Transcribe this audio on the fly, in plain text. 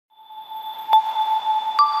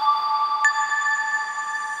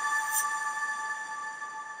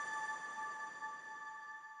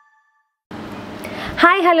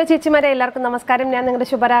Hi, hello, Chichimare. Ellarkum namaskaram. I am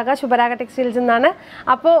Subaraaga Textiles.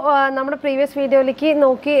 Appo നമ്മുടെ previous video ലേക്ക്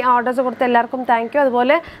നോക്കി orders കൊടുത്ത എല്ലാവർക്കും thank you.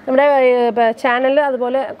 അതുപോലെ നമ്മുടെ channel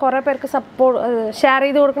അതുപോലെ കുറേ പേർക്ക് support share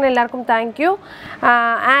ചെയ്തു കൊടുക്കുന്ന എല്ലാവർക്കും thank you.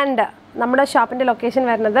 And നമ്മുടെ ഷോപ്പിന്റെ ലൊക്കേഷൻ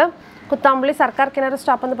വരുന്നത് Kuthampully Sarkar Kinara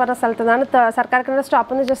stop on the Para Sultan, Sarkar Kinara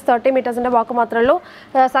stop on just 30 meters in the Wakamatro.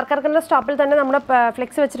 Sarkar Kinara stop on the number of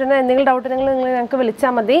flex which and nil out in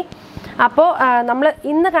Vilichamadi. Apo number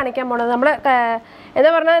in the Kanikam, number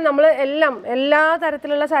Ella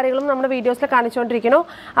Taratilla Sarigum, number videos like Kanichon Tricino.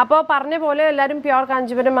 Apo Parne Pole, Ladim pure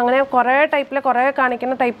Kanjipuram Mangana, Korea type like Korea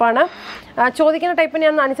Kanikana typana. Chodikana type in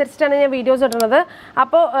unanswered videos or another.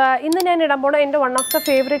 Apo in the end, into one of the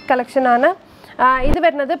favorite collection. This is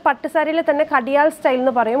the Pattu saree le thanne Kadiyaal style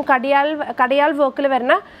nu parayum Kadiyaal work le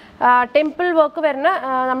varna temple work varna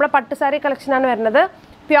nammada Pattu saree collection aanu varnathu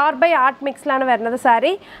pure by art mix lanu varnathu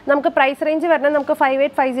saree namukku price range varna namukku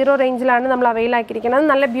 5850 range lanu nammal avail aakirikkunnu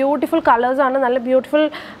nalla beautiful colors aanu nalla beautiful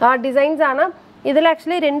designs aanu idil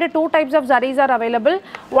actually two types of sarees are available.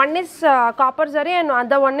 One is copper saree and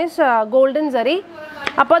other one is golden saree.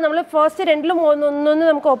 Appo nammal first rendilum onnu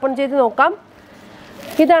namukku open cheyidu nokkam.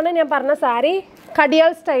 This is a saree,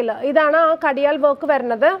 Kadiyaal style. This is a Kadiyaal work.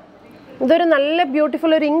 This is a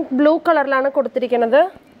beautiful ink blue color.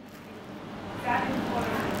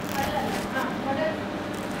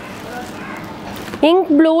 Ink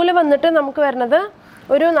blue is a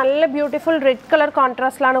beautiful red color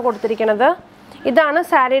contrast. This is a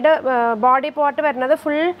saree body part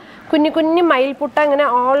full kunni mile putta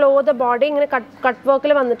all over the body cut work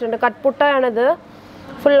cut putta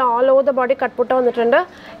full all over the body cut putta vannittund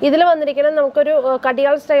idile vandirikkunna namukku oru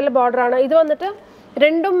Kadiyaal style border aanu idu vannitte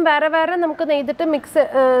rendum vera vera namukku neidittu mix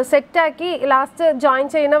set aaki last join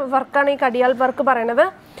cheyna work aanu ee Kadiyaal work parayanathu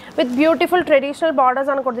with beautiful traditional borders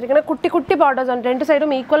aanu kodutirikkuna kutti borders aanu rendu side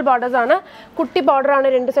equal borders aanu kutti border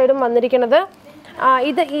aanu rendu side vandirikkunathu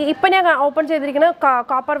idu ipo njan open cheyidirikkuna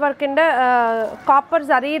copper work inde copper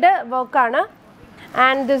saree ide work aanu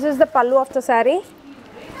and this is the pallu of the saree.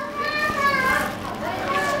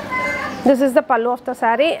 This is the pallu of the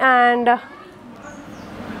saree and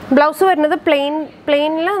blouse is plain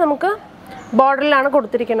la namukku border la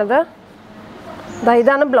kodutirikkannathu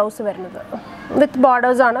idana blouse varunathu with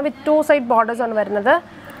borders aanu with two side borders aanu varunathu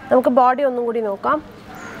namukku body onnum koodi nokkam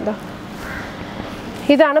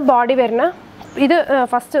idana body varuna idu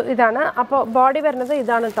first idana appo body varunathu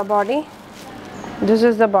idana ta body. This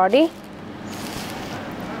is the body.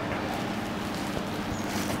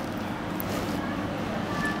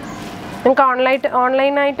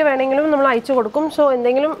 Online ആയിട്ട് വേണമെങ്കിലും നമ്മൾ അയച്ചു കൊടുക്കും so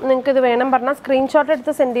എന്തെങ്കിലും നിങ്ങൾക്ക് ഇത് വേണം പറഞ്ഞാൽ സ്ക്രീൻഷോട്ട്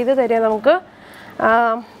എടുത്ത് സെൻഡ് ചെയ്ത് തരാം നമുക്ക്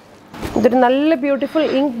ഇതൊരു നല്ല ബ്യൂട്ടിഫുൾ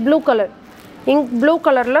ഇങ്ക് ബ്ലൂ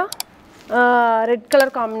കളറിൽ റെഡ്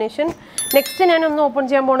കളർ കോമ്പിനേഷൻ നെക്സ്റ്റ് ഞാൻ ഒന്ന് ഓപ്പൺ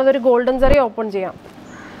ചെയ്യാൻ പോകുന്നത് ഒരു ഗോൾഡൻ സാരി ഓപ്പൺ ചെയ്യാം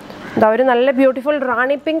ഇതാ ഒരു നല്ല ബ്യൂട്ടിഫുൾ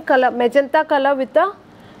റാണി പിങ്ക് കളർ മെജന്ത കളർ വിത്ത്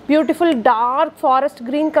beautiful dark forest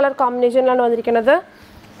green colour കോമ്പിനേഷനിലാണ് വന്നിരിക്കുന്നത്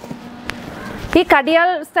ഈ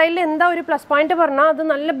Kadiyaal style എന്താ ഒരു പ്ലസ് പോയിന്റ് പറഞ്ഞാൽ അത്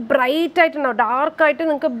നല്ല ബ്രൈറ്റ് ആയിട്ടുണ്ടാവും ഡാർക്ക് ആയിട്ട്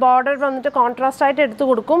നിങ്ങൾക്ക് ബോർഡർ വന്നിട്ട് കോൺട്രാസ്റ്റ് ആയിട്ട് എടുത്തു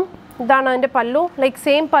കൊടുക്കും ഇതാണ് അതിൻ്റെ പല്ലു ലൈക്ക്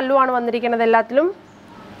സെയിം പല്ലു ആണ് വന്നിരിക്കുന്നത് എല്ലാത്തിലും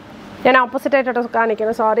ഞാൻ ഓപ്പോസിറ്റ് ആയിട്ട്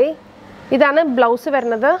കാണിക്കുന്നത് സോറി ഇതാണ് ബ്ലൗസ്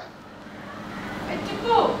വരുന്നത്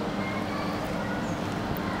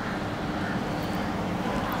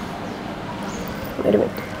ഒരു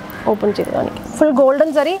മിനിറ്റ് ഓപ്പൺ ചെയ്ത് കാണിക്കാം ഫുൾ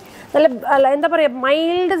ഗോൾഡൻ സാരി നല്ല എന്താ പറയുക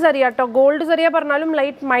മൈൽഡ് സാരി ആട്ടോ ഗോൾഡ് സാരിയാ പറഞ്ഞാലും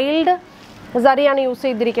ലൈറ്റ് മൈൽഡ് സാരിയാണ് യൂസ്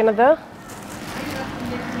ചെയ്തിരിക്കുന്നത്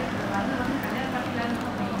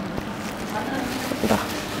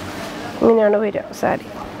ഇങ്ങനെയാണ് വരിക സാരി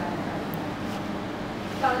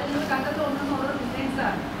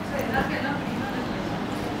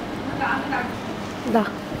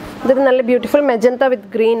ഇതൊരു നല്ല ബ്യൂട്ടിഫുൾ മെജന്ത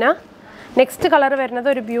വിത്ത് ഗ്രീനാ നെക്സ്റ്റ് കളർ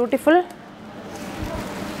വരുന്നത് ഒരു ബ്യൂട്ടിഫുൾ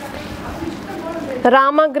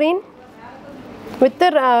രാമ ഗ്രീൻ വിത്ത്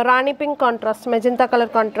റാണി pink contrast magenta colour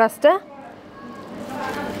contrast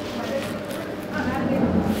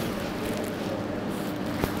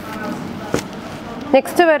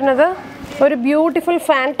next വരുന്നത് ഒരു ബ്യൂട്ടിഫുൾ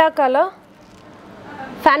ഫാൻറ്റ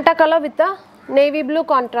കളർ വിത്ത് നേവി ബ്ലൂ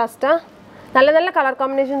കോൺട്രാസ്റ്റ് നല്ല കളർ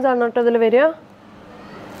കോമ്പിനേഷൻസ് ആണ് കേട്ടോ ഇതിൽ വരിക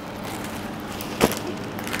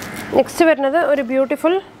നെക്സ്റ്റ് വരുന്നത് ഒരു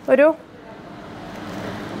ബ്യൂട്ടിഫുൾ ഒരു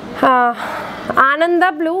ആനന്ദ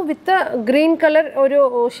ബ്ലൂ വിത്ത് ഗ്രീൻ കളർ ഒരു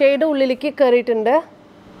ഷെയ്ഡ് ഉള്ളിലേക്ക് കയറിയിട്ടുണ്ട്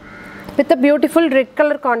വിത്ത് beautiful red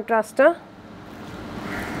colour contrast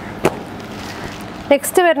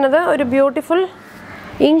next വരുന്നത് ഒരു beautiful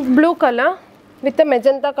ink blue color with a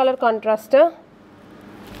magenta color contrast.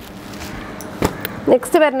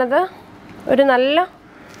 Next varnathu oru nalla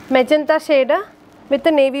magenta shade with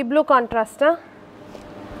a navy blue contrast.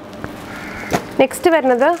 Next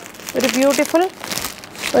വരുന്നത് ഒരു beautiful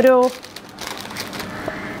ഒരു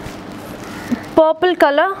purple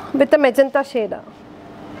color with a magenta shade.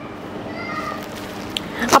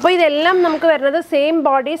 അപ്പോൾ ഇതെല്ലാം നമുക്ക് വരുന്നത് same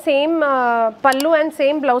body same പല്ലു and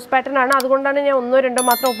same blouse pattern ആണ്. അതുകൊണ്ടാണ് ഞാൻ ഒന്നോ രണ്ടോ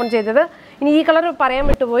മാത്രം ഓപ്പൺ ചെയ്തത്. ഇനി ഈ കളർ പറയാൻ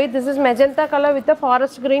വിട്ടുപോയി. This is magenta colour with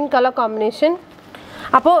forest green colour combination.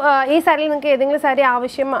 അപ്പോൾ ഈ സാരിയിൽ നിങ്ങൾക്ക് ഏതെങ്കിലും സാരി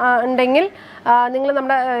ആവശ്യം ഉണ്ടെങ്കിൽ നിങ്ങൾ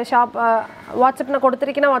നമ്മുടെ ഷോപ്പ് വാട്സപ്പിന്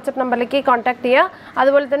കൊടുത്തിരിക്കുന്ന വാട്സപ്പ് നമ്പറിലേക്ക് കോൺടാക്ട് ചെയ്യുക.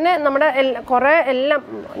 അതുപോലെ തന്നെ നമ്മുടെ കുറേ എല്ലാം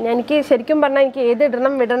എനിക്ക് ശരിക്കും പറഞ്ഞാൽ എനിക്ക് ഏത്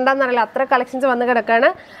ഇടണം വിടണ്ടെന്നറിയില്ല, അത്ര കളക്ഷൻസ് വന്ന് കിടക്കുകയാണ്.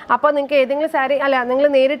 അപ്പോൾ നിങ്ങൾക്ക് ഏതെങ്കിലും സാരി നിങ്ങൾ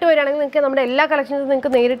നേരിട്ട് വരികയാണെങ്കിൽ നിങ്ങൾക്ക് നമ്മുടെ എല്ലാ കളക്ഷൻസും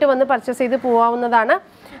നിങ്ങൾക്ക് നേരിട്ട് വന്ന് പർച്ചേസ് ചെയ്ത് പോകാവുന്നതാണ്.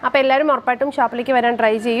 അപ്പോൾ എല്ലാവരും ഉറപ്പായിട്ടും ഷോപ്പിലേക്ക് വരാൻ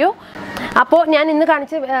ട്രൈ ചെയ്യൂ. അപ്പോൾ ഞാൻ ഇന്ന്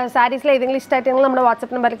കാണിച്ച സാരീസിൽ ഏതെങ്കിലും ഇഷ്ടമായിട്ടുണ്ടെങ്കിൽ നമ്മുടെ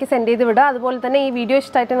വാട്സപ്പ് നമ്പറിലേക്ക് സെൻഡ് ചെയ്ത് വിടുക. അതുപോലെ തന്നെ ഈ വീഡിയോ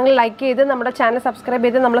ഇഷ്ടമായിട്ടുണ്ടെങ്കിൽ ലൈക്ക് ചെയ്ത് നമ്മുടെ ചാനൽ സബ്സ്ക്രൈബ്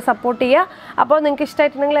ചെയ്ത് നമ്മളെ സപ്പോർട്ട് ചെയ്യുക. അപ്പോൾ നിങ്ങൾക്ക്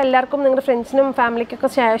ഇഷ്ടമായിട്ടുണ്ടെങ്കിൽ എല്ലാവർക്കും നിങ്ങളുടെ ഫ്രണ്ട്സിനും ഫാമിലിക്കൊക്കെ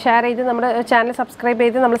ഷെയർ ചെയ്ത് നമ്മുടെ ചാനൽ സബ്സ്ക്രൈബ്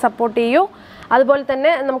ചെയ്ത് നമ്മൾ സപ്പോർട്ട് ചെയ്യൂ. അതുപോലെ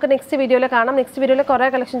തന്നെ നമുക്ക് നെക്സ്റ്റ് വീഡിയോയിൽ കാണാം. നെക്സ്റ്റ് വീഡിയോയിൽ കുറേ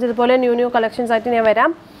കളക്ഷൻസ് ഇതുപോലെ ന്യൂ കളക്ഷൻസ് ആയിട്ട് ഞാൻ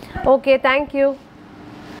വരാം. Okay, thank you.